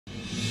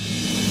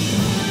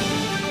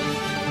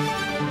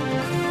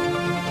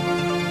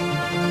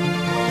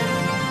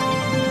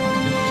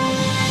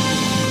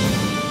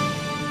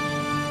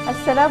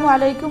Assalamu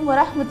alaikum wa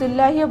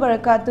rahmatullahi wa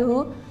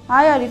barakatuhu.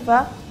 I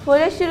Arifa.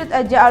 Fore shurut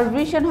ajja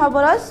RVision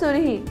hoboros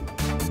surihi.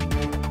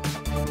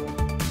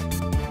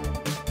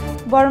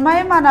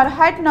 Bormaye manar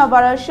height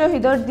nabarar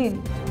shohidor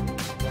din.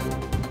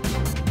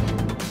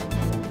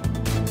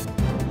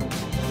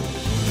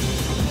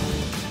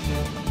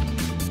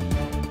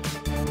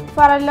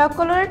 Faralla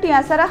kolore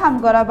tiasara ham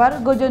gorabar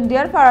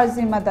gojondiar farar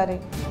zimmadare.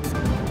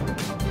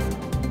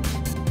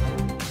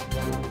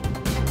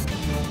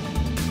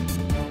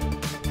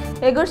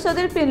 Egor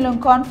Sodir Pinlung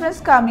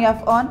Conference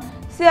Kamiyaf on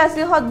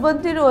Siyasi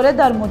Hotbontir Ore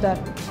Darmudar.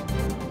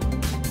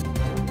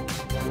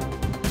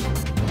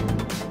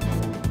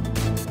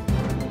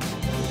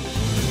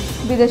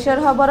 Bideshar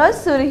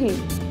Habaras Surihi.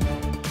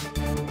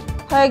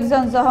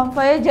 Hoekjon Zoham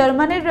Faye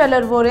Germany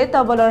Reller Vore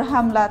Tabalor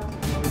Hamlat.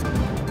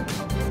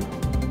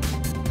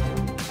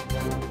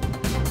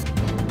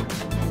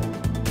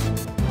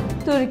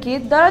 Turkey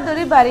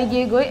Doradori Bari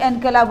Giegoi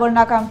and Kalabor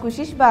Nakam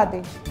Kushish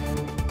Bade.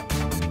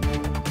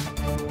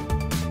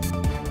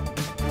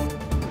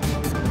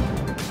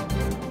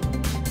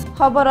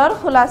 খবরের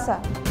খুলাসা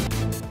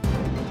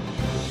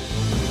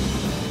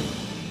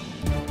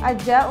আজ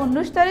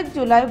 19 তারিখ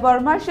জুলাই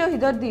বর্মার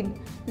শহীদর দিন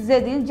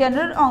যেদিন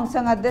general অং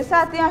সাং আদে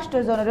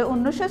 7 জনের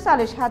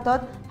 1940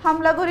 হাতত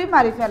হামলা করি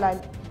মারি ফেলাইল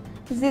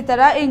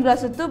যেতারা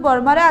ইংরেজতো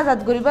বর্মারে আজাদ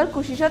করিবার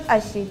কোশিশত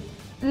আসছিল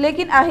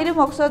লেকিন আহিরি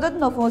মকসদত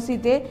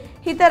নপৌঁছিতে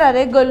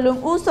হিতারারে গল্লুম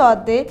উ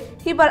সওয়াতে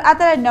হিবার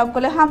আতারাই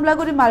নকলে হামলা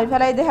করি মারি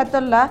ফেলাই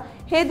দেহাতল্লা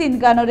হে দিন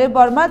গানরে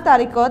বর্মার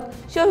তারিখত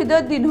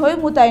শহীদর দিন হয়ে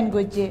মোতায়েন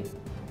গইছে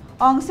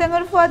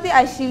অংসেঙর ফুয়াতি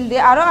আইছিল দে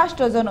আরো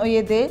 8 জন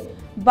ওয়েদে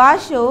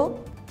বাশো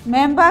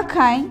মেম্বা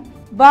খাই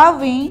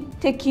বাউই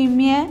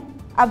টেকিমিয়ে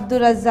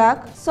আব্দুর রাজ্জাক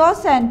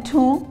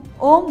সেন্থু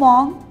ও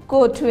মং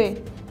কোঠুয়ে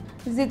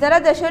জিতারা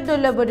দেশের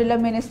দলীয়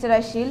মিনিস্টার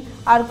আসিল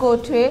আর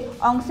কোঠুয়ে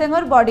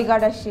অংসেঙর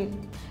বডিগার্ড আসিল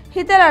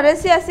হিতারারে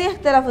সিয়াসি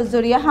ইখতিলাফর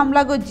জরিয়া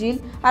হামলা গজিল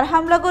আর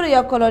হামলা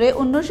করিয়া কলরে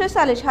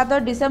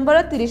 1947 ডিসেম্বর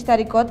 30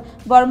 তারিখত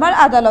বর্মার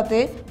আদালতে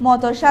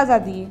মতর সাজা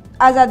দিয়ে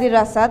আজাদির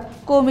রাসাত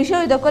কৌমি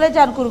শহীদকলে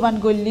জান কুরবান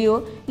গল্লিও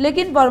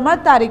লেকিন বর্মার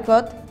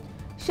তারিখত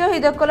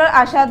শহীদকলর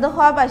আশাদ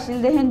হওয়া বাসিল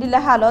দেহেন্দিলা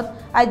হালত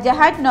আজ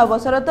 9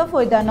 বছরত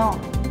ফয়দা ন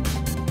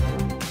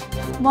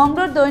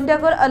মংডর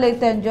দৈন্ডাগর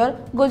আলেকতেঞ্জর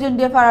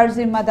গজুন্ডিয়া ফারার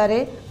জিম্মাদারে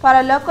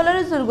ফারাল্লাকলর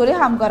জুরগরি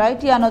হাম করায়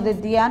টিয়ানদের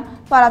দিয়ান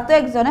ফারাতো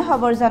একজনে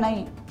খবর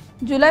জানাই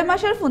জুলাই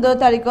মাসের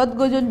 15 তারিখত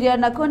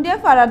গজুন্ডিয়ার নাখন্ডিয়া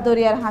ফারার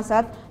দরিয়ার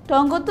হাসাত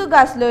টঙ্গতু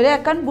গাছ লইরে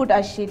একান বুট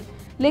আসিল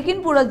লেকিন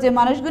বুড়ত যে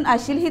মানুষগুন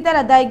আসিল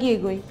হিতারা দায় গিয়ে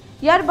গই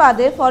ইয়ার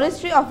বাদে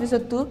ফরেস্ট্রি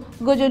অফিসতু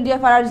গজুন্ডিয়া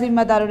ফারার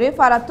জিম্মাদাররে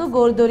ফারাতু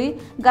গোরদরি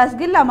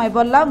গাছগিল লামাই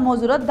বল্লা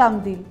মজুরত দাম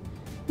দিল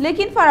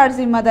লেকিন ফারার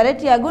জিম্মাদারে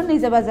টিয়াগুন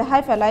নিজে বাজে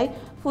হাই ফেলাই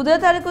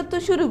 15 তারিখত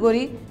শুরু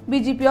করি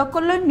বিজেপি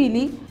অকল্য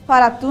মিলি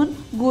ফারাতুন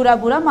গুড়া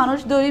বুড়া মানুষ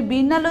দরি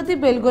বিন্নালতি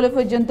বেলগলে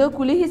পর্যন্ত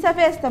কুলি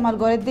হিসাবে ইস্তেমাল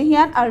করে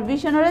দেহিয়ান আর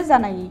ভিশনরে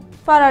জানাই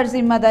ফারার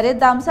জিম্মাদারে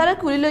দামসারে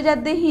কুলি লজাত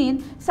দেহিন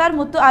সার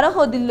মুতো আরো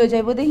হদিল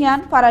লজাইব দেহিয়ান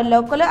ফারার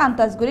লকলে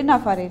আন্তাজ করি না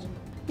ফারের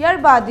ইয়ার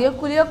বাদিও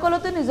কুলি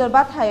অকলতো নিজর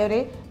বাত হায়রে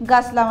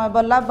গাছ লামাই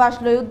বল্লা বাস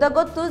লই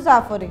উদ্যোগতু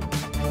জাফরে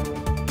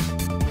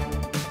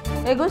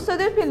এগুর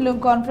সদর ফিনলুম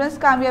কনফারেন্স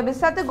কামিয়াবের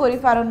সাথে গরি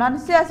ফারনান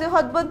সিয়াসি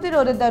হদবন্তির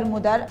ওরে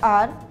দারমুদার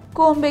আর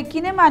কমবে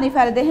কিনে মানি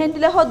ফারেদে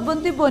হেন্ডিলে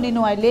হদবন্তি বনি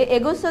নোয়াইলে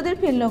এগো সদর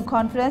ফিনলুম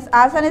কনফারেন্স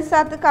আসানের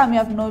সাথে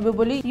কামিয়াব নইবে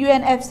বলি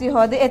ইউএনএফসি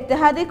হদে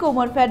ইত্তেহাদি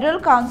কোমর ফেডারেল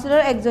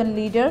কাউন্সিলর একজন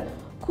লিডার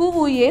খুব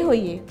উইয়ে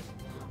হইয়ে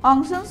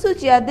অংশং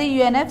সুচিয়াদে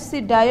ইউএনএফসি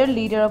ডায়র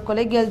লিডার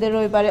অকলে গেলদে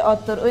রবিবারে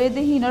অত্তর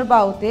ওয়েদে হিনর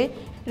বাউতে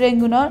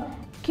রেঙ্গুনর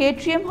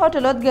কেট্রিয়াম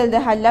হোটেলত গেলদে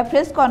হাল্লা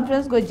প্রেস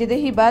কনফারেন্স গজ্জেদে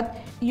হিবাত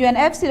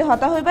ইউএনএফসির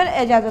হতা হইবার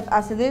এজাজত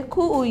আছে দে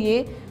খুব উইয়ে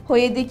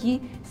হয়ে দেখি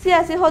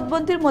সিয়াসি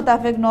হদবন্তির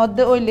মোতাফেক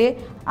নদ্দে ওইলে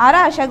আর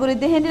আশা করি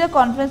দেহেন্ডিলে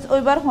কনফারেন্স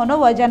ওইবার হনো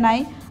ওয়াজা নাই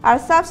আর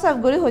সাফ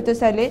করি হইতে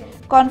চাইলে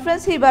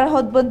কনফারেন্স হিবার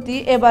হদবন্তি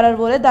এবারের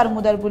বলে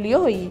দারমুদার বলিও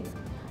হইয়ে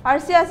আর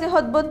সিয়াসি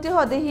হদবন্তি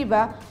হদে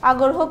হিবা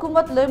আগর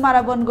হুকুমত লই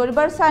মারাবন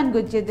গরিবার সাইন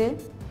গজ্জে দে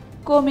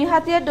কমি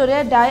হাতিয়ার ডরে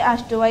ডাই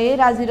আষ্টওয়াইয়ে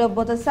রাজি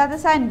রব্বতের সাথে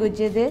সাইন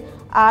গজ্জে দে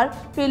আর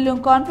ফিল্লুং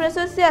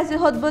কনফারেন্সের সিয়াসি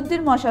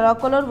হদবন্তির মশার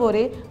অকলর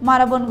বরে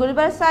মারাবন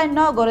গরিবার সাইন ন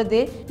গড়ে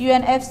দে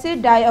ইউএনএফসির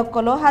ডাই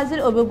অকল হাজির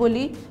ওবে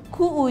বলি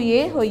খু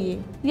উইয়ে হইয়ে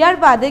ইয়ার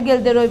বাদে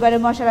গেলদে রবিবারে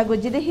মশারা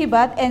গজ্জিদে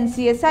হিবাত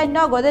এনসিএ সাইন ন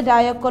গদে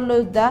ডাই অকল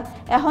উদ্দা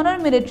এখনর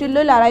মিলিটারি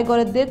লই লড়াই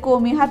গড়ে দে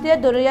কমি হাতিয়ার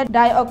ডরিয়া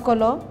ডাই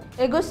অকল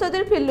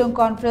এগোস্তদের ফিল্লুং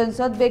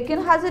কনফারেন্সত বেকিন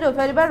হাজির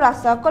ওফেরিবার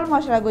রাস্তা অকল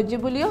মশারা গজ্জি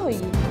বলিও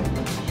হইয়ে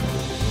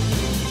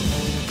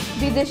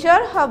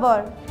বিদেশের খবর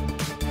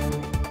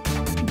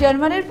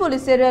জার্মানির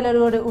পুলিশের রেলের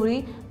ওরে উড়ি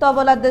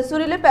তবলাদে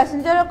সুরিলে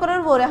প্যাসেঞ্জার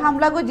অকরের ওরে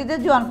হামলা গজ্জিদে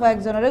জোয়ান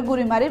কয়েকজনের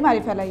গুড়ি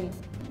মারি ফেলাই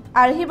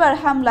আর হিবার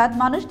হামলাত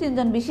মানুষ 3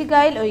 জন বেশি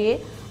গাইল হয়ে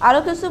আরো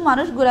কিছু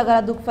মানুষ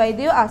গুড়াগাড়া দুঃখ পাই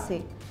দিয়েও আছে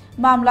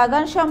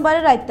মামলাগান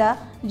সোমবারে রাইতা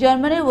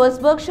জার্মানির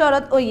ওয়েস্টবার্গ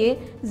শহরত ওয়ে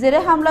জেরে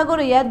হামলা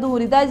করিয়া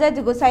দুহুরি দায় যায়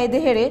যে সাইডে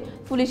হেরে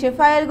পুলিশে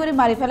ফায়ার করে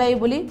মারি ফেলাই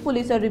বলি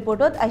পুলিশের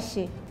রিপোর্টত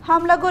আসছে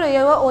হামলা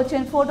করিয়া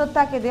ওচেন ফোর্টত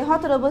তাকে দে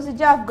 17 বছর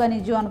যে আফগানি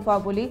জোয়ান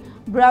পাওয়া বলি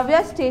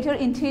ব্রাভিয়া স্টেটের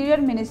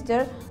ইন্টেরিয়র মিনিস্টার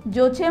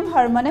জোচেম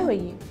হারমানে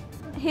হইয়ে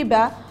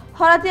হিবা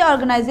হরাতি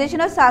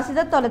অর্গানাইজেশনের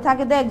সাসিদার তলে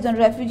থাকে দে একজন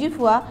রেফিউজি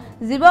ফুয়া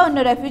জিবা অন্য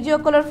রেফিউজি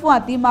অকলর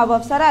ফুয়াতি মা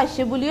বাপ সারা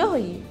আসছে বলিও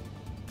হইয়ে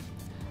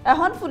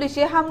এখন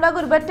পুলিশে হামলা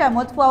করবার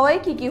টাইমত পাওয়াই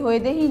কি হয়ে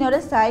দে হিনরে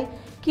চাই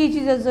কি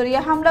চিজের জরিয়ে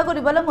হামলা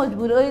করিবলৈ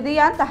মজবুর হয়ে দিয়ে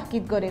আন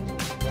তাহকিদ করে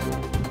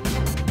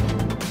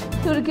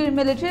তুর্কির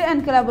মিলিটারি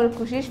এনকেলাবর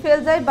কুশিস ফেল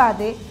যায়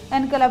বাদে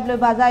এনকেলাবলে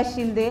বাজায়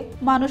শিলদে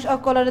মানুষ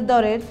অকলের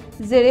দরের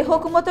জেরে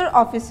হুকুমতের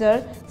অফিসার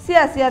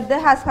সিয়াসিয়াদে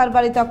হাসখার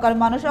বাড়ি তক্কার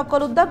মানুষ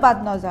অকল উদ্দা বাদ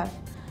নজার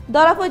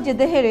দরা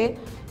পর্যেদে হেরে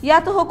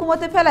ইয়াতো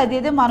হুকুমতে ফেলাই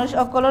দিয়ে দে মানুষ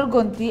অকলর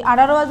গন্তি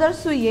 18,000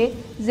 সুইয়ে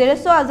জেরে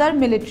 6,000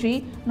 মিলিটারি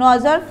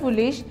 9,000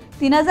 পুলিশ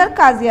 3,000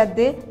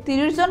 কাজিয়াদে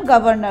 30 জন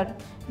গভর্নর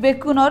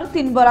বেকুনর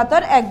 3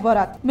 বরাতর 1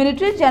 বরাত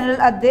মিলিটারি জেনারেল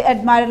আদে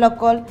অ্যাডমাইরাল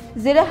অকল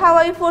জেরে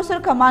হাওয়াই ফোর্সের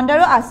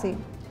কমান্ডারও আছে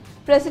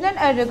প্রেসিডেন্ট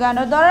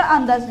এরডোগানের দরার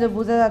আন্দাজলে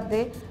বোঝা যাতে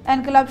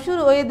এনকেলাব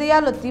শুরু হয়ে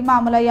দেয়ালতি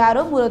মামলা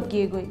আরও মুরত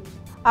গিয়ে গই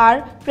আর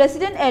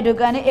প্রেসিডেন্ট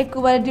এরডোগানে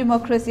একেবারে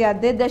ডেমোক্রেসি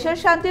আদে দেশের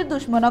শান্তির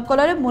দুশ্মন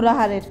অকলরে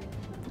মুরাহারের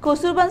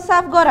কসুরবান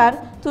সাফ গড়ার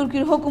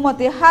তুর্কির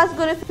হুকুমতে হাজ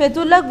করে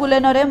ফেতুল্লাহ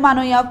গুলেনরে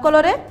মানইয়া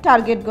অকলরে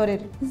টার্গেট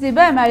গড়ের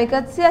জিবা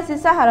আমেরিকাত সিয়াসি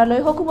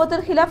সাহারালয়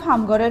হুকুমতের খিলাফ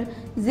হামগরের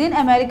জিন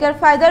আমেরিকার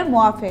ফায়দার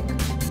মুআফেক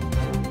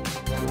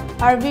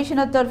RVision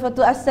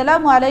তরফতু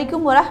আসসালামু আলাইকুম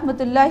ওয়া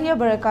রাহমাতুল্লাহি ওয়া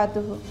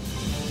বারাকাতুহু।